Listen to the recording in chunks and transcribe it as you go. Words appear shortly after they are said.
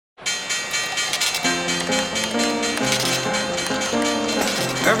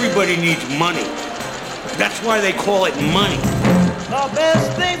Everybody needs money. That's why they call it money. The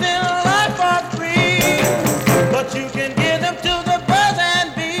best things in life are free, but you can give them to the birds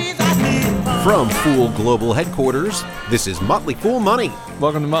and bees. I need money. From Fool Global Headquarters, this is Motley Fool Money.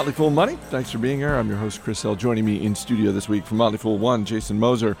 Welcome to Motley Fool Money. Thanks for being here. I'm your host, Chris L. Joining me in studio this week from Motley Fool One, Jason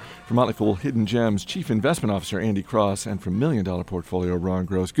Moser. From Motley Fool Hidden Gems, Chief Investment Officer Andy Cross. And from $1 Million Portfolio, Ron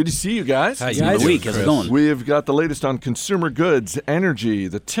Gross. Good to see you guys. Hi, guys. How's it going? We've got the latest on consumer goods, energy,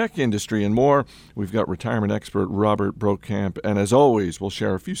 the tech industry, and more. We've got retirement expert Robert Brokamp. And as always, we'll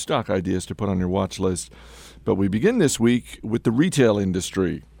share a few stock ideas to put on your watch list. But we begin this week with the retail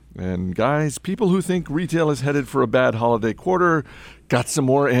industry. And guys, people who think retail is headed for a bad holiday quarter got some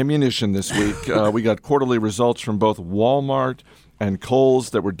more ammunition this week. We got quarterly results from both Walmart and Kohl's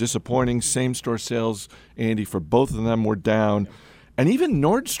that were disappointing. Same-store sales, Andy, for both of them were down. And even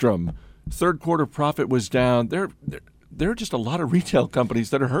Nordstrom, third quarter profit was down. There are just a lot of retail companies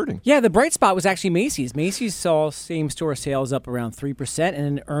that are hurting. Yeah, the bright spot was actually Macy's. Macy's saw same-store sales up around 3% and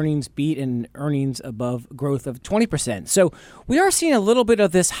an earnings beat and earnings above growth of 20%. So we are seeing a little bit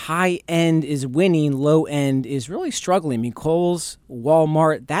of this high end is winning, low end is really struggling. I mean, Kohl's,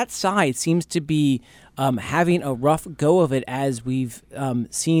 Walmart, that side seems to be having a rough go of it as we've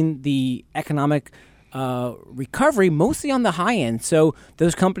seen the economic recovery mostly on the high end. So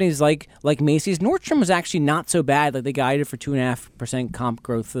those companies like Macy's, Nordstrom was actually not so bad. Like they guided for 2.5% comp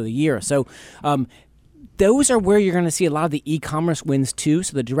growth for the year. So those are where you're going to see a lot of the e-commerce wins too.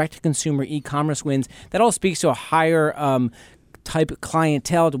 So the direct-to-consumer e-commerce wins, that all speaks to a higher type of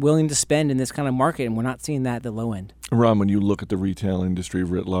clientele willing to spend in this kind of market, and we're not seeing that at the low end. Ron, when you look at the retail industry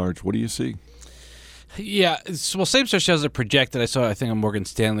writ large, what do you see? Yeah, well, same-store sales are projected. I think a Morgan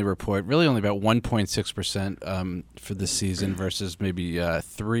Stanley report, really only about 1.6% for this season versus maybe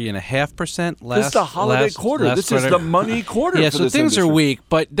 3.5% last. This is the holiday quarter. This is the money quarter. Yeah, for so this things industry. are weak.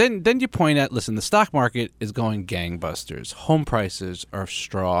 But then you point out, listen, the stock market is going gangbusters. Home prices are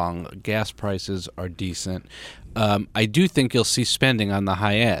strong. Gas prices are decent. I do think you'll see spending on the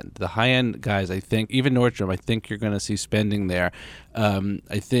high end. The high end guys, I think, even Nordstrom, I think you're going to see spending there.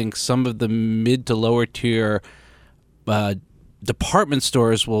 I think some of the mid to lower tier department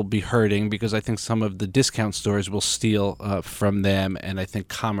stores will be hurting because I think some of the discount stores will steal from them, and I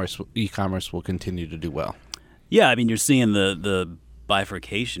think e-commerce will continue to do well. Yeah, I mean, you're seeing the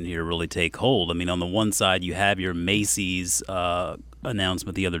bifurcation here really take hold. I mean, on the one side, you have your Macy's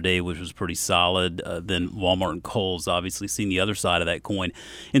announcement the other day, which was pretty solid. Then Walmart and Kohl's obviously seen the other side of that coin.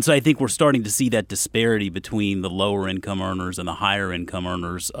 And so I think we're starting to see that disparity between the lower income earners and the higher income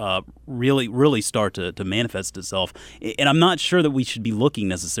earners really start to manifest itself. And I'm not sure that we should be looking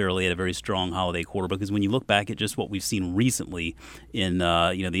necessarily at a very strong holiday quarter, because when you look back at just what we've seen recently in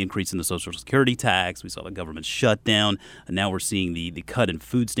the increase in the Social Security tax, we saw the government shutdown, and now we're seeing the cut in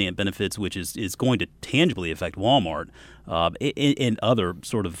food stamp benefits, which is going to tangibly affect Walmart. And other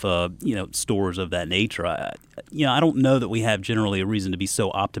sort of stores of that nature. I don't know that we have generally a reason to be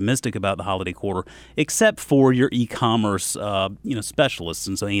so optimistic about the holiday quarter, except for your e-commerce specialists.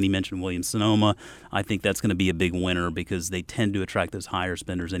 And so Andy mentioned Williams-Sonoma. I think that's going to be a big winner because they tend to attract those higher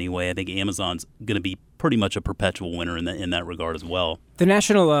spenders anyway. I think Amazon's going to be pretty much a perpetual winner in that regard as well. The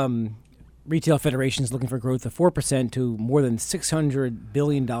National Retail Federation is looking for growth of 4% to more than $600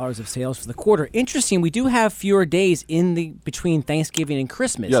 billion of sales for the quarter. Interesting, we do have fewer days between Thanksgiving and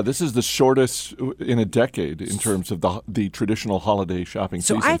Christmas. Yeah, this is the shortest in a decade in terms of the traditional holiday shopping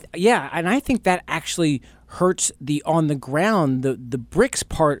season. And I think that actually hurts on the ground, the bricks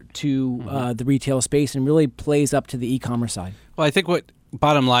part to the retail space, and really plays up to the e-commerce side. Well, I think what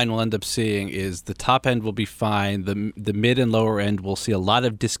bottom line we'll end up seeing is the top end will be fine. The mid and lower end will see a lot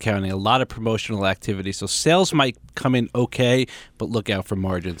of discounting, a lot of promotional activity. So sales might come in okay, but look out for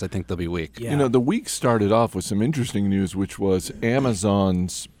margins. I think they'll be weak. Yeah. The week started off with some interesting news, which was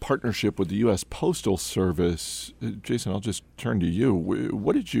Amazon's partnership with the U.S. Postal Service. Jason, I'll just turn to you.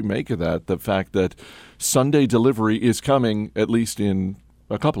 What did you make of that? The fact that Sunday delivery is coming, at least in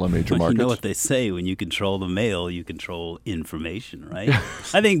a couple of major markets. You know what they say, when you control the mail, you control information, right?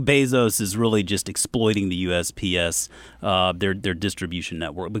 I think Bezos is really just exploiting the USPS, their distribution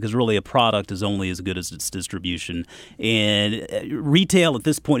network, because really a product is only as good as its distribution. And retail at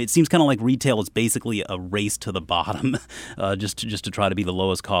this point, it seems kind of like retail is basically a race to the bottom, just to try to be the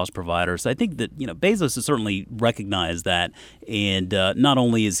lowest cost provider. So I think that Bezos has certainly recognized that, and not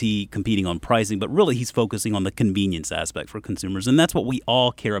only is he competing on pricing, but really he's focusing on the convenience aspect for consumers, and that's what we all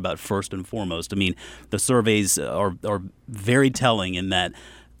care about first and foremost. I mean, the surveys are very telling in that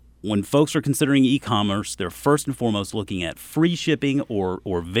when folks are considering e-commerce, they're first and foremost looking at free shipping or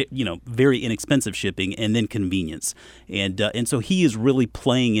very inexpensive shipping, and then convenience. And so he is really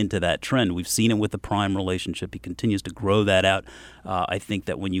playing into that trend. We've seen it with the Prime relationship. He continues to grow that out. I think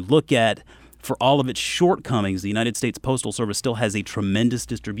that when you look at, for all of its shortcomings, the United States Postal Service still has a tremendous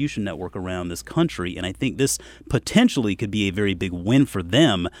distribution network around this country, and I think this potentially could be a very big win for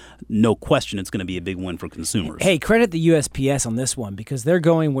them. No question it's going to be a big win for consumers. Hey, credit the USPS on this one, because they're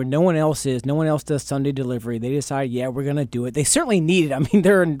going where no one else is. No one else does Sunday delivery. They decide, yeah, we're going to do it. They certainly need it. I mean,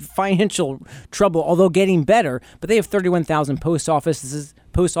 they're in financial trouble, although getting better, but they have 31,000 post offices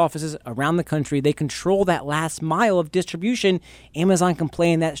around the country. They control that last mile of distribution. Amazon can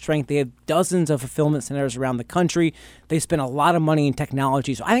play in that strength. They have dozens of fulfillment centers around the country. They spend a lot of money in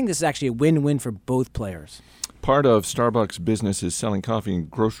technology. So I think this is actually a win-win for both players. Part of Starbucks' business is selling coffee in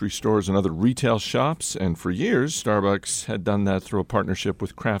grocery stores and other retail shops. And for years, Starbucks had done that through a partnership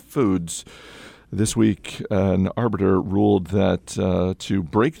with Kraft Foods. This week, an arbiter ruled that to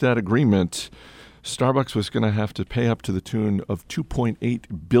break that agreement, Starbucks was going to have to pay up to the tune of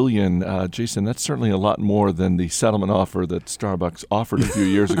 $2.8 billion. Jason, that's certainly a lot more than the settlement offer that Starbucks offered a few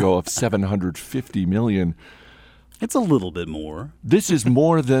years ago of $750 million. It's a little bit more. This is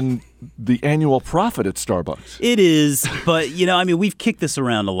more than the annual profit at Starbucks. It is, but, we've kicked this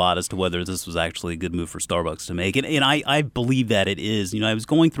around a lot as to whether this was actually a good move for Starbucks to make. And I believe that it is. I was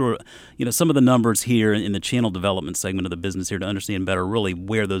going through, some of the numbers here in the channel development segment of the business here to understand better really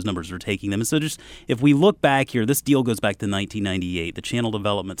where those numbers are taking them. And so just if we look back here, this deal goes back to 1998. The channel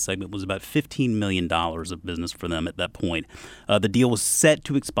development segment was about $15 million of business for them at that point. The deal was set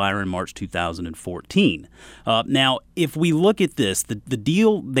to expire in March 2014. Now, if we look at this, the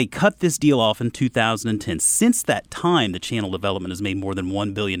deal, they cut this deal off in 2010. Since that time, the channel development has made more than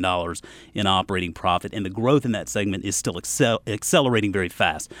 $1 billion in operating profit, and the growth in that segment is still accelerating very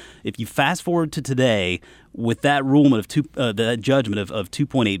fast. If you fast forward to today, with that ruling of that judgment of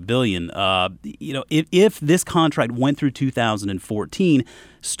 $2.8 billion, if this contract went through 2014,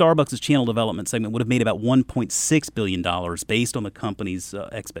 Starbucks' channel development segment would have made about $1.6 billion based on the company's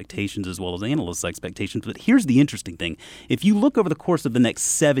expectations as well as analysts' expectations. But here's the interesting thing. If you look over the course of the next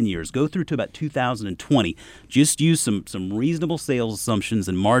 7 years, go through to about 2020, just use some reasonable sales assumptions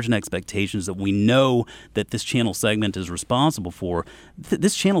and margin expectations that we know that this channel segment is responsible for,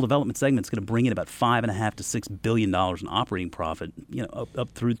 this channel development segment is going to bring in about $5.5 to $6 billion in operating profit, up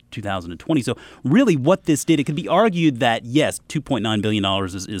through 2020. So really what this did, it could be argued that, yes, $2.9 billion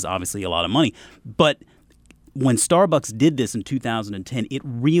is obviously a lot of money, but when Starbucks did this in 2010,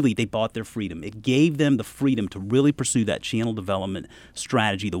 they bought their freedom. It gave them the freedom to really pursue that channel development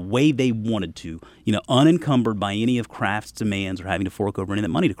strategy the way they wanted to, unencumbered by any of Kraft's demands or having to fork over any of that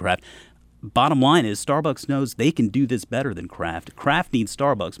money to Kraft. Bottom line is Starbucks knows they can do this better than Kraft. Kraft needs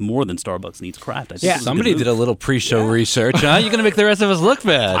Starbucks more than Starbucks needs Kraft. Somebody did a little pre-show research. Huh? You're going to make the rest of us look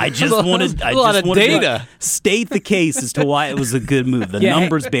bad. I just wanted to state the case as to why it was a good move. The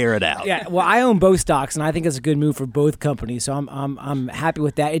numbers bear it out. Yeah, well, I own both stocks, and I think it's a good move for both companies. So I'm happy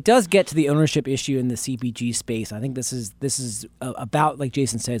with that. It does get to the ownership issue in the CPG space. I think this is about, like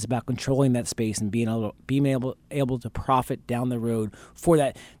Jason said, it's about controlling that space and being able to profit down the road for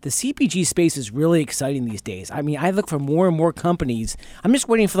that. The CPG space is really exciting these days. I mean, I look for more and more companies. I'm just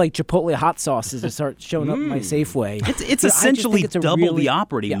waiting for like Chipotle hot sauces to start showing up in my Safeway. It's essentially double the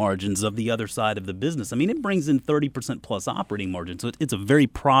operating margins of the other side of the business. I mean, it brings in 30% plus operating margins. So it's a very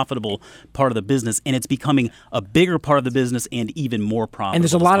profitable part of the business, and it's becoming a bigger part of the business and even more profitable. And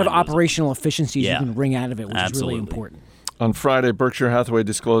there's a lot of operational efficiencies you can wring out of it, which is really important. On Friday, Berkshire Hathaway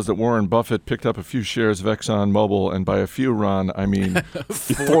disclosed that Warren Buffett picked up a few shares of ExxonMobil, and by a few, Ron, I mean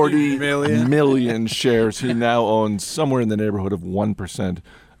 40 million shares. He now owns somewhere in the neighborhood of 1%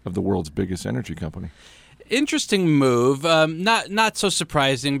 of the world's biggest energy company. Interesting move. Not so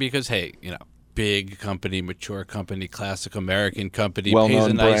surprising because, hey, big company, mature company, classic American company, pays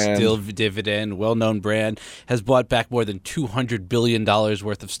a nice dividend, well-known brand, has bought back more than $200 billion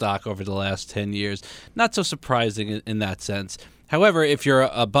worth of stock over the last 10 years. Not so surprising in that sense. However, if you're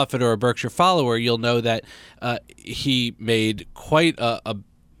a Buffett or a Berkshire follower, you'll know that he made quite a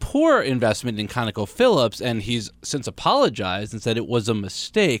poor investment in ConocoPhillips, and he's since apologized and said it was a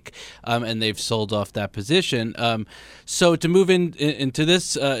mistake, and they've sold off that position. So to move into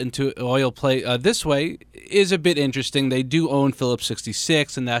this into oil play this way is a bit interesting. They do own Phillips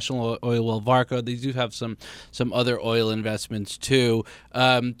 66 and National Oil Well Varco. They do have some other oil investments too.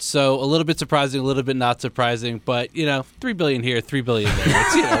 So a little bit surprising, a little bit not surprising, but $3 billion here, $3 billion there.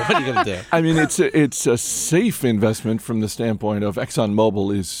 It's, what are you going to do? I mean, it's a safe investment from the standpoint of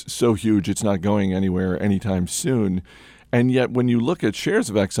ExxonMobil is so huge it's not going anywhere anytime soon. And yet, when you look at shares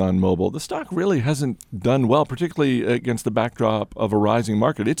of ExxonMobil, the stock really hasn't done well, particularly against the backdrop of a rising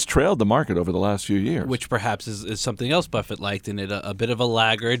market. It's trailed the market over the last few years. Which perhaps is something else Buffett liked in it, a bit of a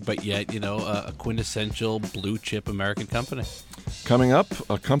laggard, but yet, a quintessential blue chip American company. Coming up,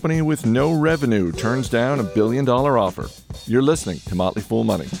 a company with no revenue turns down $1 billion offer. You're listening to Motley Fool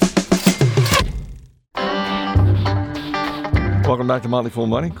Money. Welcome back to Motley Fool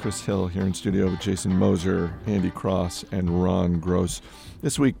Money. Chris Hill here in studio with Jason Moser, Andy Cross, and Ron Gross.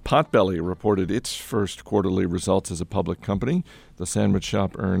 This week, Potbelly reported its first quarterly results as a public company. The sandwich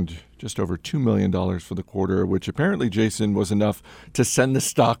shop earned just over $2 million for the quarter, which apparently, Jason, was enough to send the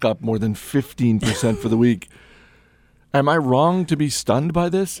stock up more than 15% for the week. Am I wrong to be stunned by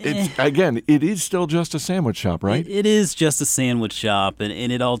this? Again, it is still just a sandwich shop, right? It is just a sandwich shop, and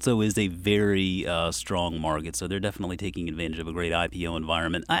it also is a very strong market, so they're definitely taking advantage of a great IPO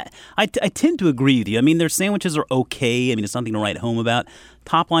environment. I tend to agree with you. I mean, their sandwiches are okay. I mean, it's something to write home about.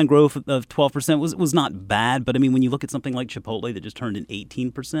 Top-line growth of 12% was not bad, but, I mean, when you look at something like Chipotle that just turned in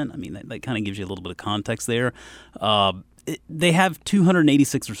 18%, I mean, that kind of gives you a little bit of context there. They have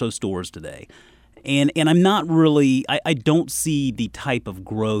 286 or so stores today. And I'm not really – I don't see the type of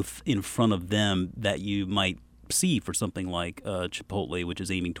growth in front of them that you might see for something like Chipotle, which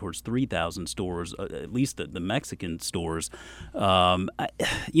is aiming towards 3,000 stores, at least the Mexican stores.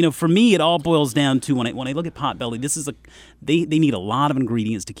 For me, it all boils down to when I look at Potbelly, this is they need a lot of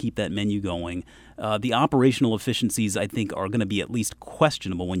ingredients to keep that menu going. The operational efficiencies, I think, are going to be at least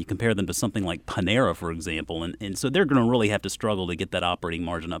questionable when you compare them to something like Panera, for example. And so they're going to really have to struggle to get that operating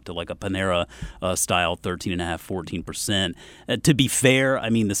margin up to like a Panera-style 13.5%, 14%. To be fair, I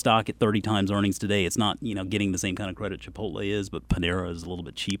mean, the stock at 30 times earnings today, it's not getting the same kind of credit Chipotle is, but Panera is a little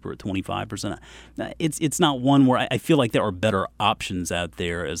bit cheaper at 25%. It's not one where I feel like there are better options out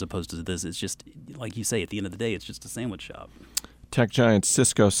there as opposed to this. It's just, like you say, at the end of the day, it's just a sandwich shop. Tech giant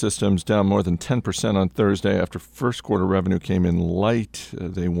Cisco Systems down more than 10% on Thursday after first quarter revenue came in light.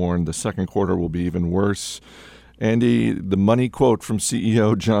 They warned the second quarter will be even worse. Andy, the money quote from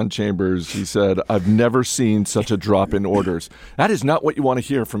CEO John Chambers, he said, "I've never seen such a drop in orders." That is not what you want to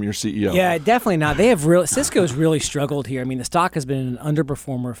hear from your CEO. Yeah, definitely not. Cisco's really struggled here. I mean, the stock has been an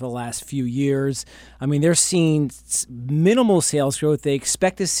underperformer for the last few years. I mean, they're seeing minimal sales growth. They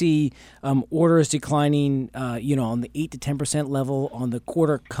expect to see orders declining, on the 8 to 10% level on the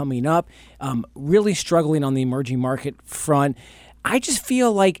quarter coming up. Really struggling on the emerging market front. I just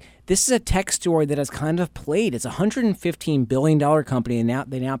feel like this is a tech story that has kind of played. It's a $115 billion company,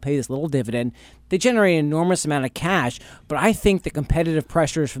 and they now pay this little dividend. They generate an enormous amount of cash, but I think the competitive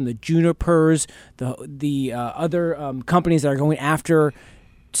pressures from the Junipers, the other companies that are going after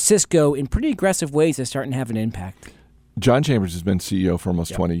Cisco in pretty aggressive ways is starting to have an impact. John Chambers has been CEO for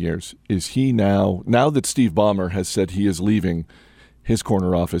almost 20 years. Is he now that Steve Ballmer has said he is leaving his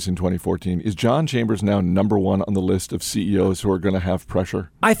corner office in 2014, is John Chambers now number one on the list of CEOs who are going to have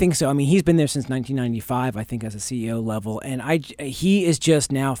pressure? I think so. I mean, he's been there since 1995, I think, as a CEO level, and he is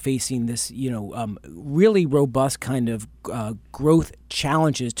just now facing this, really robust kind of growth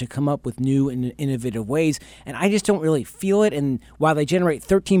challenges to come up with new and innovative ways, and I just don't really feel it. And while they generate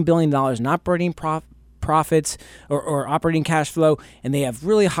 $13 billion in operating profits or operating cash flow, and they have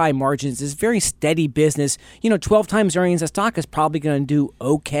really high margins. It's very steady business. 12 times earnings, a stock is probably going to do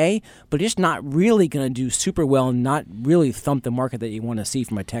okay, but it's not really going to do super well and not really thump the market that you want to see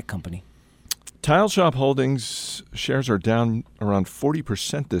from a tech company. Tile Shop Holdings shares are down around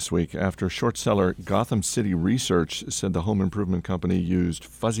 40% this week after short seller Gotham City Research said the home improvement company used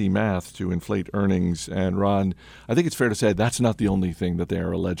fuzzy math to inflate earnings. And Ron, I think it's fair to say that's not the only thing that they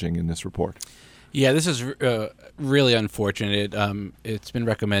are alleging in this report. Yeah, this is really unfortunate. It's been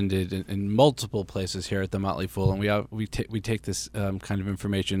recommended in multiple places here at the Motley Fool, and we take this kind of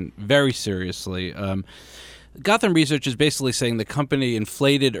information very seriously. Gotham Research is basically saying the company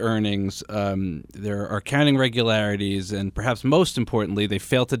inflated earnings. There are accounting irregularities, and perhaps most importantly, they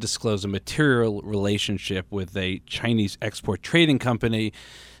failed to disclose a material relationship with a Chinese export trading company.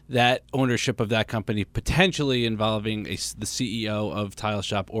 That ownership of that company potentially involving the CEO of Tile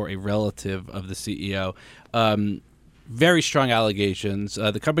Shop or a relative of the CEO. Very strong allegations.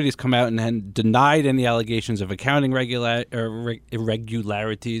 The company has come out and denied any allegations of accounting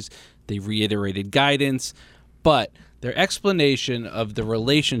irregularities. They reiterated guidance, but their explanation of the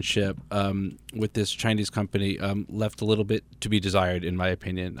relationship with this Chinese company left a little bit to be desired, in my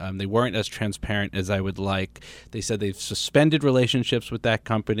opinion. They weren't as transparent as I would like. They said they've suspended relationships with that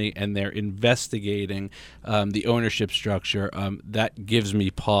company, and they're investigating the ownership structure. That gives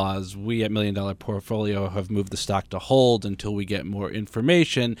me pause. We at $1 Million Portfolio have moved the stock to hold until we get more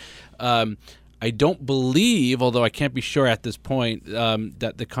information. I don't believe, although I can't be sure at this point,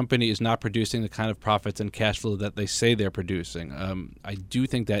 that the company is not producing the kind of profits and cash flow that they say they're producing. I do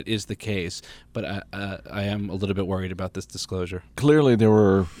think that is the case, but I am a little bit worried about this disclosure. Clearly, there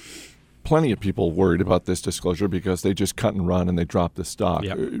were plenty of people worried about this disclosure because they just cut and run and they dropped the stock.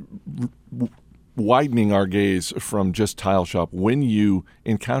 Yep. Widening our gaze from just Tile Shop, when you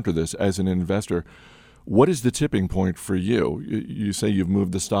encounter this as an investor, what is the tipping point for you? You say you've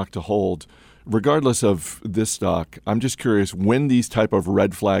moved the stock to hold. Regardless of this stock, I'm just curious, when these type of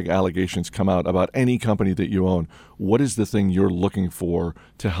red flag allegations come out about any company that you own, what is the thing you're looking for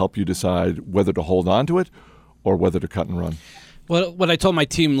to help you decide whether to hold on to it or whether to cut and run? Well, what I told my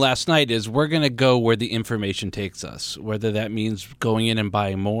team last night is we're going to go where the information takes us, whether that means going in and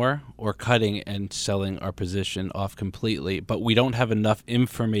buying more or cutting and selling our position off completely. But we don't have enough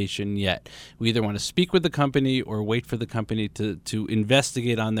information yet. We either want to speak with the company or wait for the company to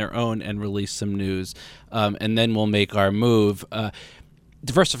investigate on their own and release some news, and then we'll make our move.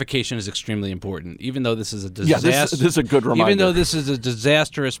 Diversification is extremely important. Even though this is a disaster, this is a good reminder. Even though this is a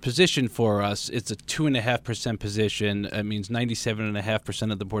disastrous position for us, it's a 2.5% position. It means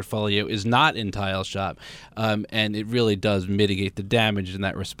 97.5% of the portfolio is not in Tile Shop, and it really does mitigate the damage in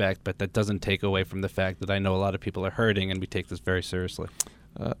that respect. But that doesn't take away from the fact that I know a lot of people are hurting, and we take this very seriously.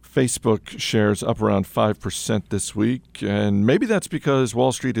 Facebook shares up around 5% this week, and maybe that's because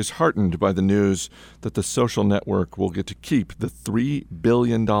Wall Street is heartened by the news that the social network will get to keep the $3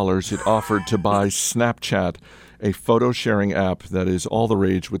 billion it offered to buy Snapchat, a photo-sharing app that is all the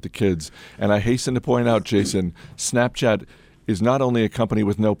rage with the kids. And I hasten to point out, Jason, Snapchat is not only a company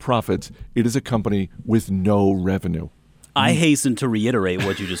with no profits, it is a company with no revenue. I hasten to reiterate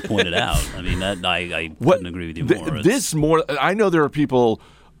what you just pointed out. I mean, that I couldn't agree with you more. I know there are people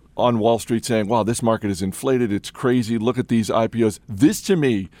on Wall Street saying, wow, this market is inflated, it's crazy, look at these IPOs. This, to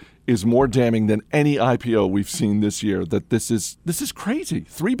me, is more damning than any IPO we've seen this year, that this is crazy.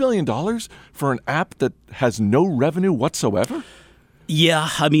 $3 billion for an app that has no revenue whatsoever? Yeah,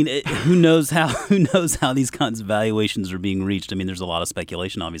 I mean, who knows how these kinds of valuations are being reached? I mean, there's a lot of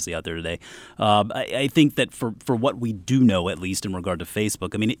speculation, obviously, out there today. I think that for what we do know, at least in regard to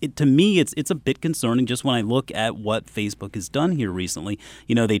Facebook, I mean, to me, it's a bit concerning just when I look at what Facebook has done here recently.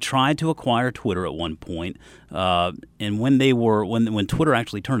 You know, they tried to acquire Twitter at one point, and when Twitter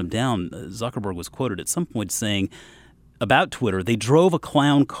actually turned them down, Zuckerberg was quoted at some point saying about Twitter, they drove a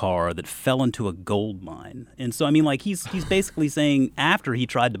clown car that fell into a gold mine. And so, I mean, like, he's basically saying after he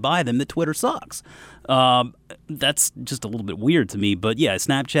tried to buy them that Twitter sucks. That's just a little bit weird to me. But, yeah,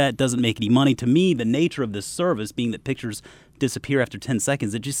 Snapchat doesn't make any money. To me, the nature of this service, being that pictures disappear after 10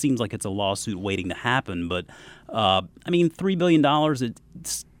 seconds, it just seems like it's a lawsuit waiting to happen. But, I mean, $3 billion,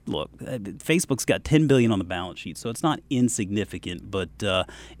 look, Facebook's got $10 billion on the balance sheet, so it's not insignificant. But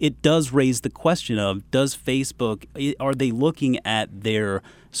it does raise the question of, does Facebook, are they looking at their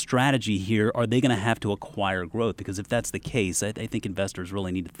strategy here? Are they going to have to acquire growth? Because if that's the case, I think investors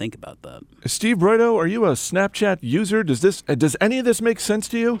really need to think about that. Steve Broido, are you a Snapchat user? Does any of this make sense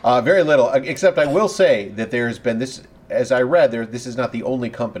to you? Very little, except I will say that there's been this, as I read, this is not the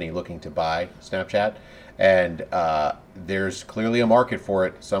only company looking to buy Snapchat. And there's clearly a market for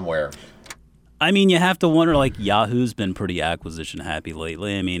it somewhere. I mean, you have to wonder, like, Yahoo's been pretty acquisition happy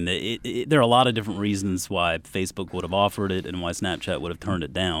lately. I mean, there are a lot of different reasons why Facebook would have offered it and why Snapchat would have turned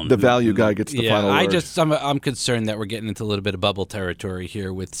it down. The value guy gets the final word. I'm concerned that we're getting into a little bit of bubble territory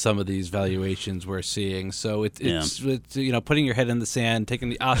here with some of these valuations we're seeing. So it's you know, putting your head in the sand, taking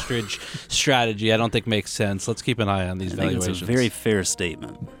the ostrich strategy, I don't think makes sense. Let's keep an eye on these valuations. It's a very fair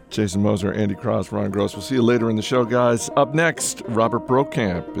statement. Jason Moser, Andy Cross, Ron Gross. We'll see you later in the show, guys. Up next, Robert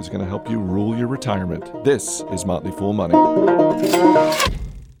Brokamp is going to help you rule your retirement. This is Motley Fool Money.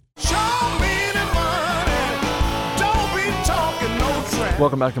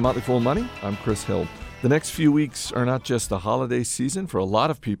 Welcome back to Motley Fool Money. I'm Chris Hill. The next few weeks are not just the holiday season. For a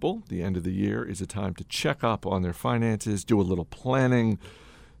lot of people, the end of the year is a time to check up on their finances, do a little planning.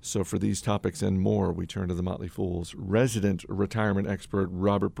 So for these topics and more, we turn to the Motley Fool's resident retirement expert,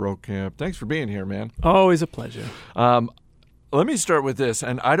 Robert Brokamp. Thanks for being here, man. Always a pleasure. Let me start with this,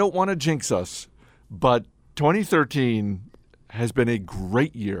 and I don't want to jinx us, but 2013 has been a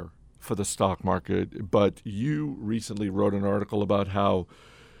great year for the stock market, but you recently wrote an article about how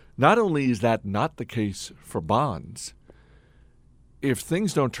not only is that not the case for bonds, if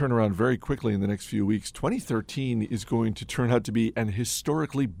things don't turn around very quickly in the next few weeks, 2013 is going to turn out to be an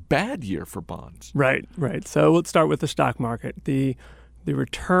historically bad year for bonds. Right. So let's start with the stock market. The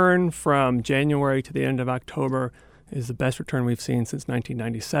return from January to the end of October is the best return we've seen since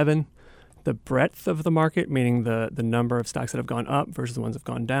 1997. The breadth of the market, meaning the number of stocks that have gone up versus the ones that have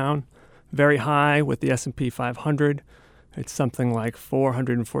gone down, Very high with the S&P 500. It's something like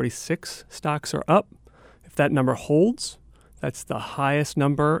 446 stocks are up. If that number holds, that's the highest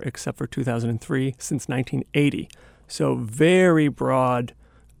number, except for 2003, since 1980. So very broad,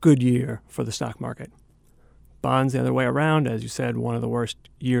 good year for the stock market. Bonds the other way around, as you said, one of the worst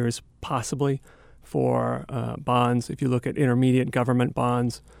years possibly for bonds. If you look at intermediate government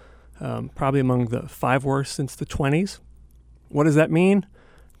bonds, probably among the 5 worst since the 20s. What does that mean?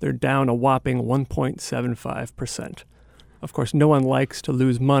 They're down a whopping 1.75%. Of course, no one likes to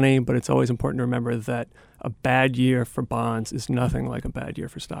lose money, but it's always important to remember that a bad year for bonds is nothing like a bad year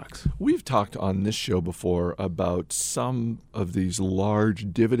for stocks. We've talked on this show before about some of these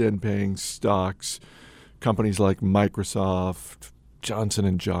large dividend-paying stocks, companies like Microsoft,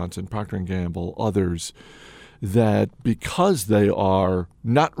 Johnson & Johnson, Procter & Gamble, others, that because they are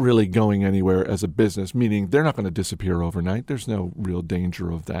not really going anywhere as a business, meaning they're not going to disappear overnight, there's no real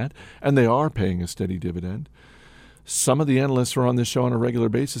danger of that, and they are paying a steady dividend. Some of the analysts who are on this show on a regular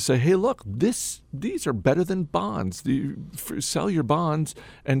basis say, hey, look, these are better than bonds. Sell your bonds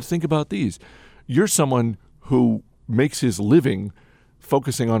and think about these. You're someone who makes his living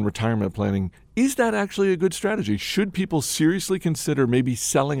focusing on retirement planning. Is that actually a good strategy? Should people seriously consider maybe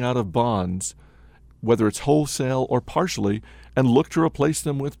selling out of bonds, whether it's wholesale or partially, and look to replace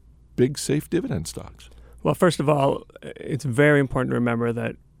them with big, safe dividend stocks? Well, first of all, it's very important to remember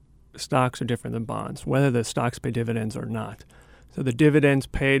that stocks are different than bonds, whether the stocks pay dividends or not. So the dividends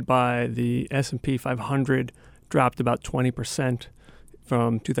paid by the S&P 500 dropped about 20%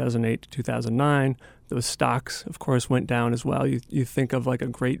 from 2008 to 2009. Those stocks, of course, went down as well. You think of like a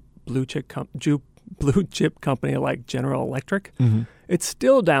great blue chip company like General Electric. Mm-hmm. It's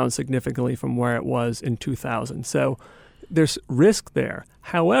still down significantly from where it was in 2000. So there's risk there.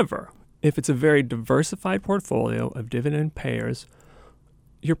 However, if it's a very diversified portfolio of dividend payers,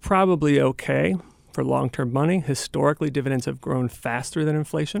 you're probably okay for long-term money. Historically, dividends have grown faster than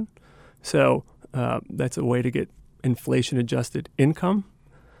inflation. So that's a way to get inflation-adjusted income.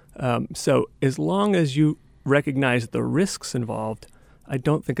 So as long as you recognize the risks involved, I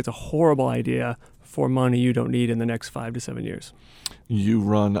don't think it's a horrible idea for money you don't need in the next 5 to 7 years. You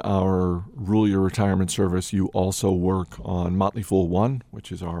run our Rule Your Retirement service. You also work on Motley Fool One,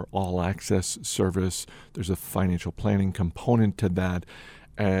 which is our all-access service. There's a financial planning component to that.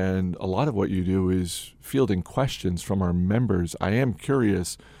 And a lot of what you do is fielding questions from our members. I am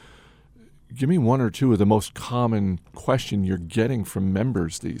curious, give me one or two of the most common questions you're getting from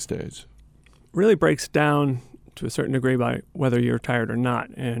members these days. Really breaks down to a certain degree by whether you're retired or not.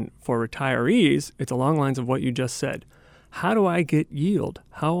 And for retirees, it's along the lines of what you just said. How do I get yield?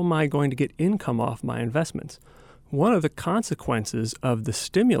 How am I going to get income off my investments? One of the consequences of the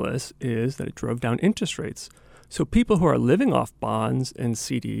stimulus is that it drove down interest rates. So people who are living off bonds and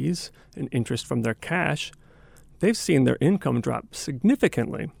CDs and interest from their cash, they've seen their income drop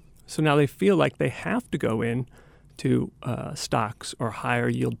significantly. So now they feel like they have to go in to stocks or higher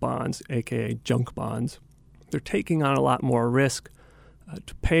yield bonds, aka junk bonds. They're taking on a lot more risk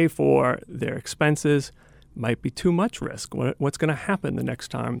to pay for their expenses. Might be too much risk. What's going to happen the next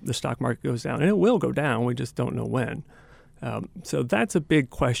time the stock market goes down? And it will go down. We just don't know when. So that's a big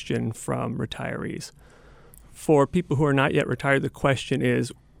question from retirees. For people who are not yet retired, the question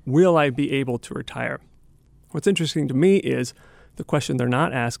is, will I be able to retire? What's interesting to me is the question they're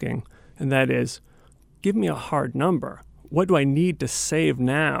not asking, and that is, give me a hard number. What do I need to save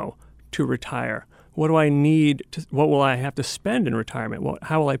now to retire? What do I need to, what will I have to spend in retirement?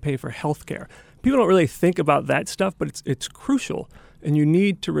 How will I pay for health care? People don't really think about that stuff, but it's crucial. And you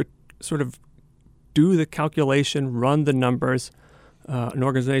need to sort of do the calculation, run the numbers. An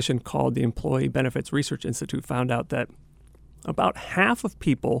organization called the Employee Benefits Research Institute found out that about half of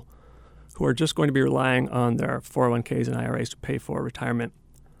people who are just going to be relying on their 401ks and IRAs to pay for retirement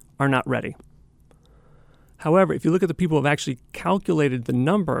are not ready. However, if you look at the people who have actually calculated the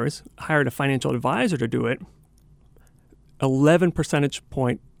numbers, hired a financial advisor to do it, 11 percentage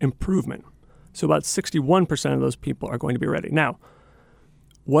point improvement. So about 61% of those people are going to be ready. Now,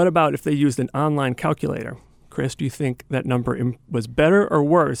 what about if they used an online calculator? Chris, do you think that number was better or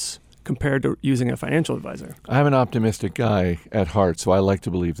worse compared to using a financial advisor? I'm an optimistic guy at heart, so I like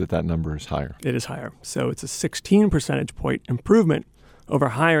to believe that number is higher. It is higher. So it's a 16 percentage point improvement over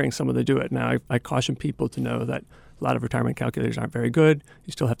hiring someone to do it. Now, I caution people to know that a lot of retirement calculators aren't very good.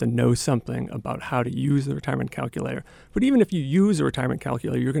 You still have to know something about how to use the retirement calculator. But even if you use a retirement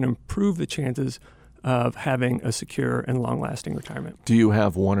calculator, you're going to improve the chances of having a secure and long-lasting retirement. Do you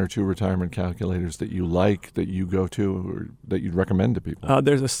have one or two retirement calculators that you like, that you go to, or that you'd recommend to people?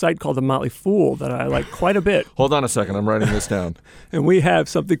 There's a site called the Motley Fool that I like quite a bit. Hold on a second. I'm writing this down. And we have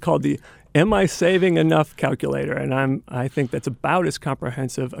something called the Am I saving enough calculator? And I think that's about as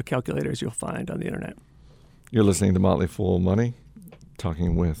comprehensive a calculator as you'll find on the internet. You're listening to Motley Fool Money,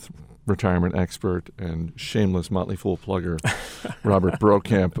 talking with retirement expert and shameless Motley Fool plugger, Robert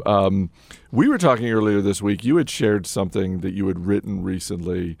Brokamp. We were talking earlier this week. You had shared something that you had written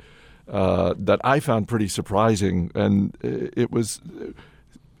recently that I found pretty surprising, and it was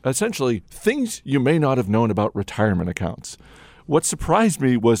essentially things you may not have known about retirement accounts. What surprised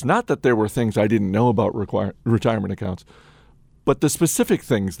me was not that there were things I didn't know about retirement accounts, but the specific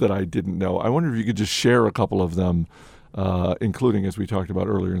things that I didn't know. I wonder if you could just share a couple of them, including, as we talked about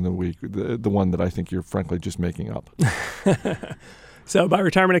earlier in the week, the one that I think you're frankly just making up. So by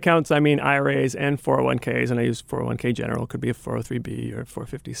retirement accounts, I mean IRAs and 401ks, and I use 401k general. It could be a 403b or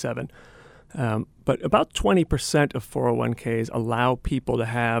 457. But about 20% of 401ks allow people to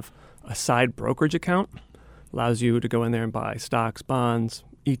have a side brokerage account. Allows you to go in there and buy stocks, bonds,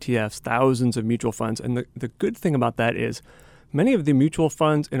 ETFs, thousands of mutual funds. And the good thing about that is many of the mutual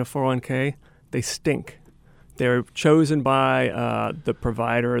funds in a 401k, they stink. They're chosen by the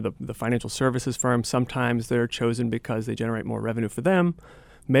provider, the financial services firm. Sometimes they're chosen because they generate more revenue for them.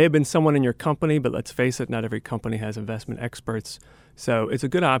 May have been someone in your company, but let's face it, not every company has investment experts. So it's a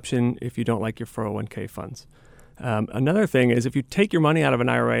good option if you don't like your 401k funds. Another thing is if you take your money out of an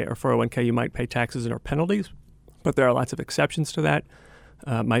IRA or 401k, you might pay taxes or penalties, but there are lots of exceptions to that.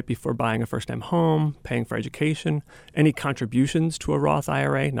 Might be for buying a first-time home, paying for education. Any contributions to a Roth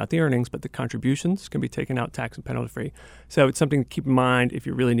IRA, not the earnings, but the contributions can be taken out tax and penalty-free. So it's something to keep in mind if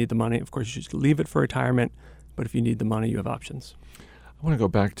you really need the money. Of course, you should leave it for retirement, but if you need the money, you have options. I want to go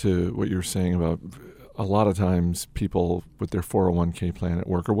back to what you were saying about a lot of times people with their 401k plan at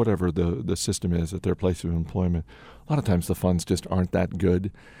work or whatever the system is at their place of employment, a lot of times the funds just aren't that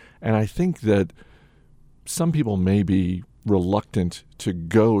good. And I think that some people may be reluctant to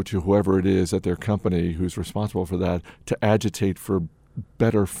go to whoever it is at their company who's responsible for that to agitate for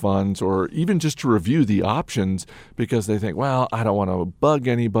better funds or even just to review the options because they think, well, I don't want to bug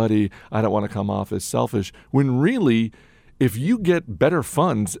anybody. I don't want to come off as selfish. When really, if you get better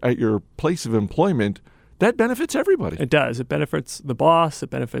funds at your place of employment, that benefits everybody. It does. It benefits the boss.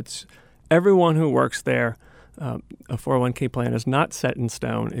 It benefits everyone who works there. A 401k plan is not set in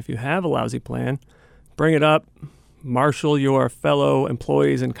stone. If you have a lousy plan, bring it up, marshal your fellow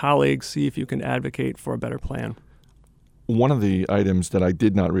employees and colleagues, see if you can advocate for a better plan. One of the items that I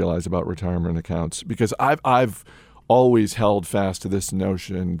did not realize about retirement accounts, because I've always held fast to this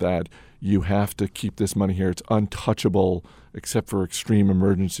notion that you have to keep this money here. It's untouchable except for extreme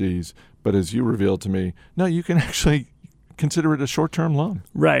emergencies. But as you revealed to me, no, you can actually consider it a short-term loan.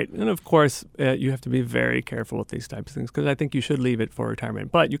 Right. And of course, you have to be very careful with these types of things because I think you should leave it for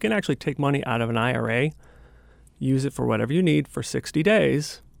retirement. But you can actually take money out of an IRA, use it for whatever you need for 60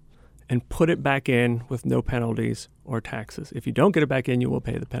 days, and put it back in with no penalties or taxes. If you don't get it back in, you will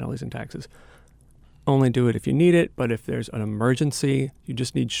pay the penalties and taxes. Only do it if you need it, but if there's an emergency, you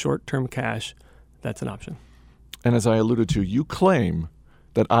just need short-term cash, that's an option. And as I alluded to, you claim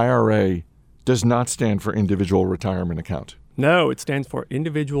that IRA does not stand for individual retirement account. No, it stands for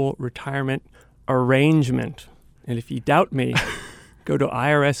individual retirement arrangement. And if you doubt me, go to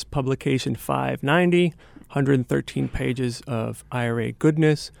IRS publication 590, 113 pages of IRA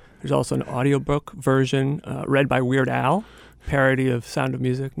goodness. There's also an audiobook version read by Weird Al, parody of Sound of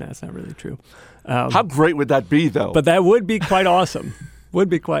Music. No, that's not really true. How great would that be, though? But that would be quite awesome. Would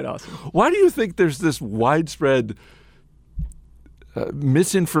be quite awesome. Why do you think there's this widespread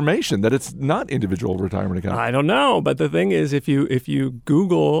misinformation that it's not individual retirement account? I don't know, but the thing is, if you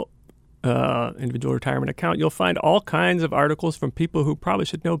Google individual retirement account, you'll find all kinds of articles from people who probably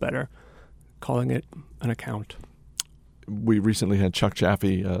should know better, calling it an account. We recently had Chuck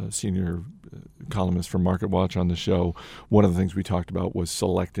Chaffee, senior columnist from MarketWatch, on the show. One of the things we talked about was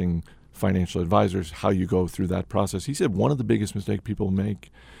selecting financial advisors, how you go through that process. He said one of the biggest mistakes people make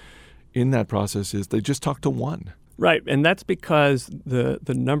in that process is they just talk to one. Right, and that's because the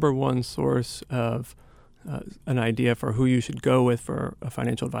number one source of an idea for who you should go with for a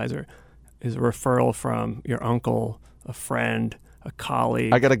financial advisor is a referral from your uncle, a friend, a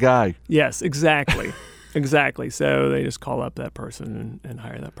colleague. I got a guy. Yes, exactly. Exactly. So they just call up that person and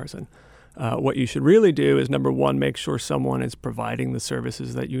hire that person. What you should really do is, number one, make sure someone is providing the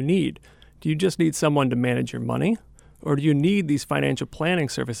services that you need. Do you just need someone to manage your money? Or do you need these financial planning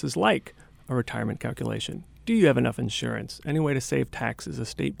services like a retirement calculation? Do you have enough insurance? Any way to save taxes,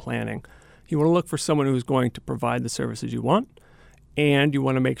 estate planning? You want to look for someone who's going to provide the services you want, and you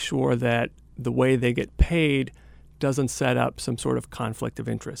want to make sure that the way they get paid doesn't set up some sort of conflict of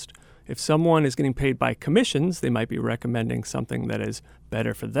interest. If someone is getting paid by commissions, they might be recommending something that is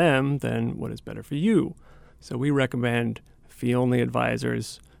better for them than what is better for you. So we recommend fee-only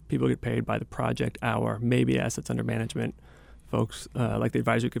advisors. People get paid by the project hour, maybe assets under management. Folks like the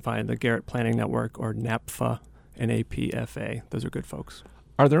advisor you could find the Garrett Planning Network or NAPFA, NAPFA. Those are good folks.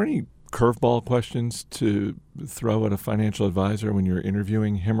 Are there any curveball questions to throw at a financial advisor when you're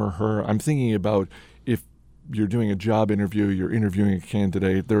interviewing him or her? I'm thinking about if you're doing a job interview, you're interviewing a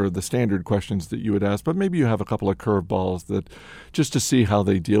candidate, there are the standard questions that you would ask, but maybe you have a couple of curveballs that just to see how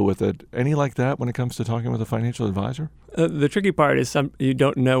they deal with it. Any like that when it comes to talking with a financial advisor? The tricky part is you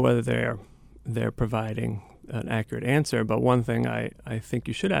don't know whether they're providing an accurate answer, but one thing I think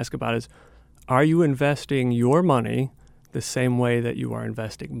you should ask about is, are you investing your money the same way that you are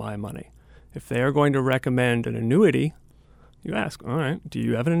investing my money? If they are going to recommend an annuity, you ask, all right, do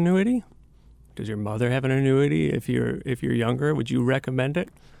you have an annuity? Does your mother have an annuity? If you're younger, would you recommend it?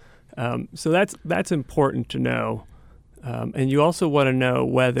 So that's important to know. And you also want to know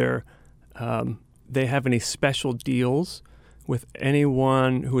whether they have any special deals with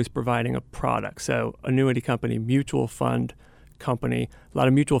anyone who is providing a product. So annuity company, mutual fund company. A lot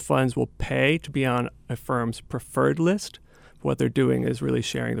of mutual funds will pay to be on a firm's preferred list. What they're doing is really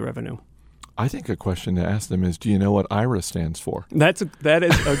sharing the revenue. I think a question to ask them is, do you know what IRA stands for? That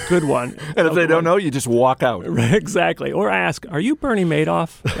is a good one. And if they don't know, you just walk out. Exactly. Or ask, are you Bernie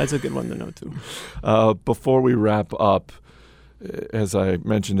Madoff? That's a good one to know, too. Before we wrap up, as I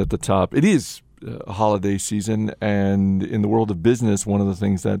mentioned at the top, it is holiday season, and in the world of business, one of the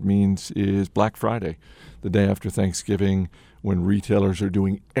things that means is Black Friday, the day after Thanksgiving, when retailers are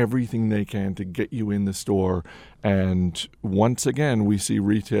doing everything they can to get you in the store. And once again, we see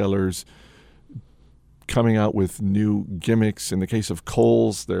retailers coming out with new gimmicks. In the case of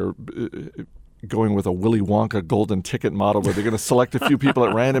Kohl's, they're going with a Willy Wonka golden ticket model where they're going to select a few people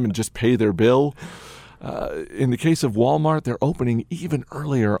at random and just pay their bill. In the case of Walmart, they're opening even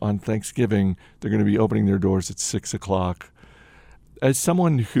earlier on Thanksgiving. They're going to be opening their doors at 6 o'clock. As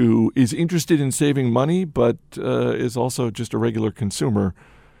someone who is interested in saving money but is also just a regular consumer,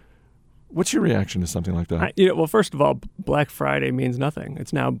 what's your reaction to something like that? Well, first of all, Black Friday means nothing.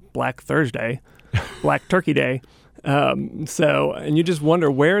 It's now Black Thursday, Black Turkey Day. And you just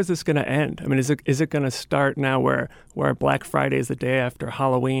wonder, where is this going to end? I mean, is it going to start now where Black Friday is the day after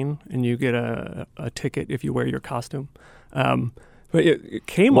Halloween and you get a ticket if you wear your costume? But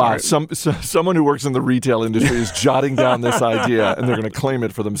Kmart. Wow, someone who works in the retail industry is jotting down this idea, and they're going to claim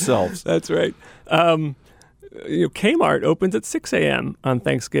it for themselves. That's right. Kmart opens at 6 a.m. on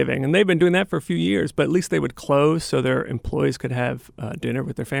Thanksgiving, and they've been doing that for a few years, but at least they would close so their employees could have dinner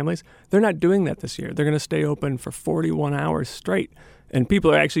with their families. They're not doing that this year. They're going to stay open for 41 hours straight, and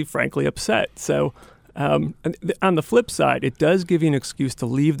people are actually, frankly, upset. So on the flip side, it does give you an excuse to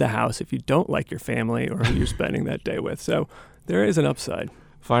leave the house if you don't like your family or who you're spending that day with. So there is an upside.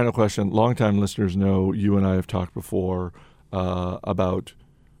 Final question. Longtime listeners know you and I have talked before about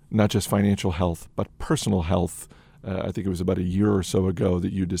not just financial health, but personal health. I think it was about a year or so ago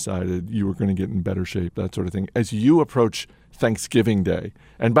that you decided you were going to get in better shape, that sort of thing. As you approach Thanksgiving Day,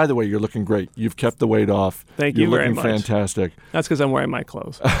 and by the way, you're looking great. You've kept the weight off. Thank you very much. You're looking fantastic. That's because I'm wearing my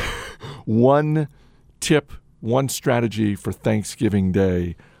clothes. One tip, one strategy for Thanksgiving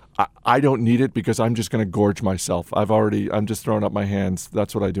Day. I don't need it because I'm just going to gorge myself. I'm just throwing up my hands.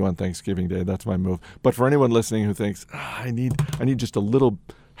 That's what I do on Thanksgiving Day. That's my move. But for anyone listening who thinks, I need just a little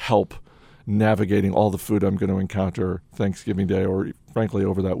help navigating all the food I'm going to encounter Thanksgiving Day or frankly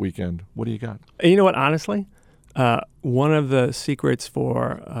over that weekend, what do you got? You know what, honestly, one of the secrets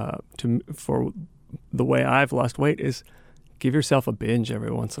for the way I've lost weight is give yourself a binge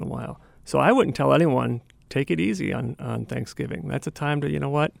every once in a while. So I wouldn't tell anyone, take it easy on Thanksgiving. That's a time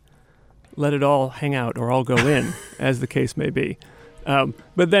to, let it all hang out or all go in, as the case may be.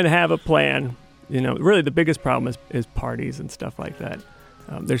 But then have a plan. Really the biggest problem is parties and stuff like that.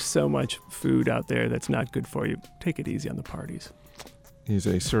 There's so much food out there that's not good for you. Take it easy on the parties. He's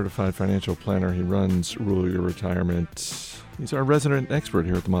a certified financial planner. He runs Rule Your Retirement. He's our resident expert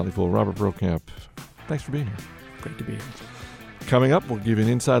here at the Motley Fool, Robert Brokamp. Thanks for being here. Great to be here. Coming up, we'll give you an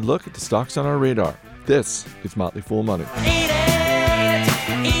inside look at the stocks on our radar. This is Motley Fool Money. Eat it,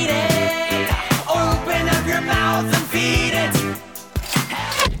 open up your mouth and feed it.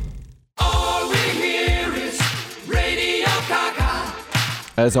 All we hear is Radio Gaga.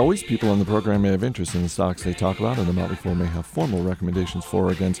 As always, people on the program may have interest in the stocks they talk about, and the Motley Fool may have formal recommendations for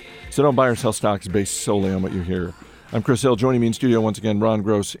or against. So don't buy or sell stocks based solely on what you hear. I'm Chris Hill. Joining me in studio once again, Ron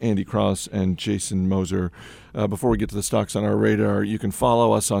Gross, Andy Cross, and Jason Moser. before we get to the stocks on our radar, you can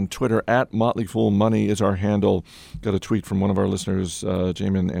follow us on Twitter at MotleyFoolMoney is our handle. Got a tweet from one of our listeners,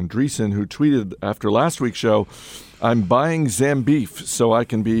 Jamin Andreessen, who tweeted after last week's show, "I'm buying Zambeef so I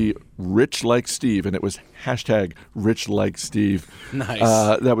can be rich like Steve," and it was hashtag rich like Steve.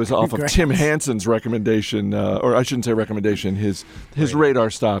 Nice. That was off of Tim Hansen's recommendation, or I shouldn't say recommendation. His radar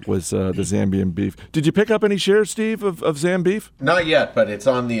stock was the Zambian beef. Did you pick up any shares, Steve, of Zambeef? Not yet, but it's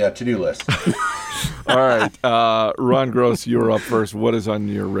on the to-do list. All right. Ron Gross, you're up first. What is on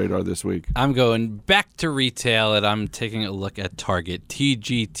your radar this week? I'm going back to retail, and I'm taking a look at Target,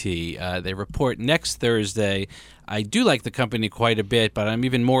 TGT. They report next Thursday. I do like the company quite a bit, but I'm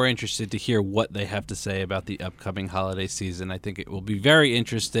even more interested to hear what they have to say about the upcoming holiday season. I think it will be very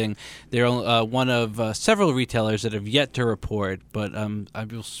interesting. They're one of several retailers that have yet to report, but I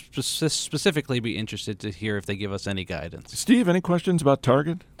will specifically be interested to hear if they give us any guidance. Steve, any questions about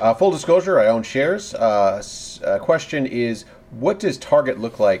Target? Full disclosure, I own shares. Question is, what does Target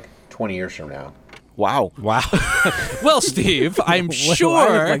look like 20 years from now? Wow. Well, Steve, I'm What do I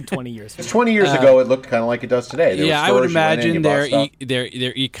sure. look like 20 years from now? 20 years ago, it looked kind of like it does today. There Yeah, were I would stores you went in, imagine you their bought stuff.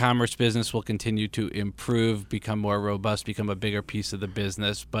 their e-commerce business will continue to improve, become more robust, become a bigger piece of the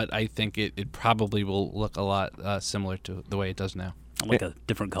business. But I think it probably will look a lot similar to the way it does now. Like a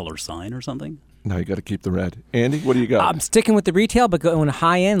different color sign or something. No, you got to keep the red. Andy, what do you got? I'm sticking with the retail, but going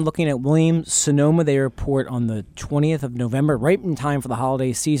high end, looking at Williams-Sonoma. They report on the 20th of November, right in time for the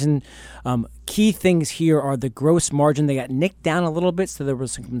holiday season. Key things here are the gross margin. They got nicked down a little bit, so there were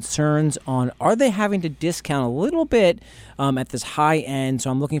some concerns on are they having to discount a little bit at this high end. So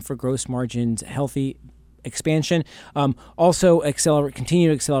I'm looking for gross margins, healthy expansion. Also,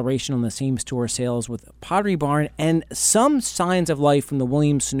 continued acceleration on the same store sales with Pottery Barn and some signs of life from the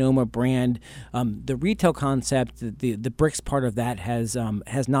Williams-Sonoma brand. The retail concept, the bricks part of that has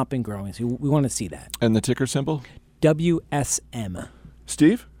not been growing. So we want to see that. And the ticker symbol? WSM.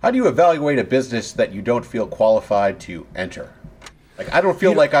 Steve? How do you evaluate a business that you don't feel qualified to enter? Like, I don't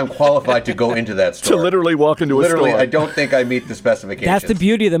feel like I'm qualified to go into that store. To literally walk into a store. Literally, I don't think I meet the specifications. That's the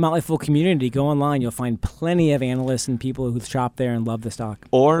beauty of the Motley Fool community. Go online. You'll find plenty of analysts and people who shop there and love the stock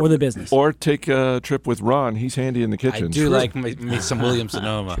or the business. Or take a trip with Ron. He's handy in the kitchen. I do like me some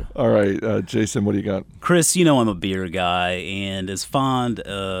Williams-Sonoma. All right, Jason, what do you got? Chris, you know I'm a beer guy, and as fond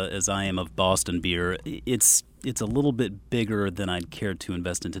as I am of Boston beer, it's a little bit bigger than I'd care to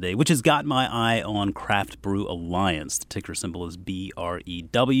invest in today, which has got my eye on Craft Brew Alliance. The ticker symbol is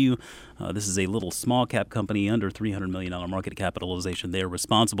BREW. This is a little small cap company under $300 million market capitalization. They're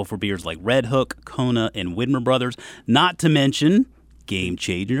responsible for beers like Red Hook, Kona, and Widmer Brothers, not to mention game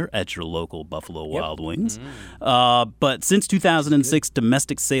changer at your local Buffalo Wild Wings. But since 2006,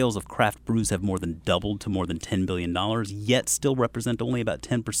 domestic sales of craft brews have more than doubled to more than $10 billion, yet still represent only about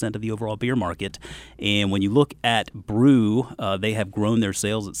 10% of the overall beer market. And when you look at Brew, they have grown their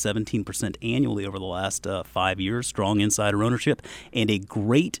sales at 17% annually over the last 5 years, strong insider ownership, and a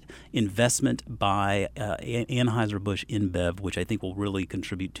great investment by Anheuser-Busch InBev, which I think will really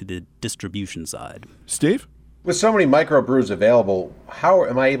contribute to the distribution side. Steve? With so many microbrews available, how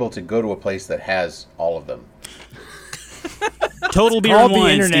am I able to go to a place that has all of them? Total beer and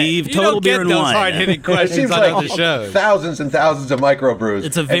wine, Steve. Total beer and wine. Hard-hitting It questions seems on like other shows. thousands and thousands of microbrews.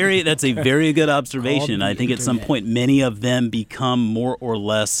 That's a very good observation. I think at some point many of them become more or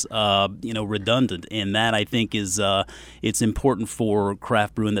less redundant, and that I think is it's important for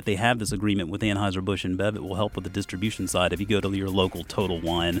craft brewing that they have this agreement with Anheuser-Busch InBev. It will help with the distribution side. If you go to your local Total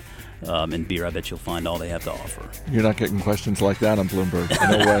Wine and beer, I bet you'll find all they have to offer. You're not getting questions like that on Bloomberg.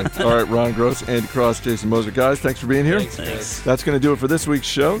 No way. All right, Ron Gross, Andy Cross, Jason Moser. Guys, thanks for being here. Thanks. That's going to do it for this week's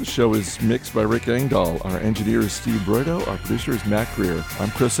show. The show is mixed by Rick Engdahl. Our engineer is Steve Broido. Our producer is Matt Greer.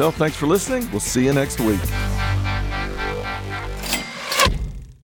 I'm Chris Hill. Thanks for listening. We'll see you next week.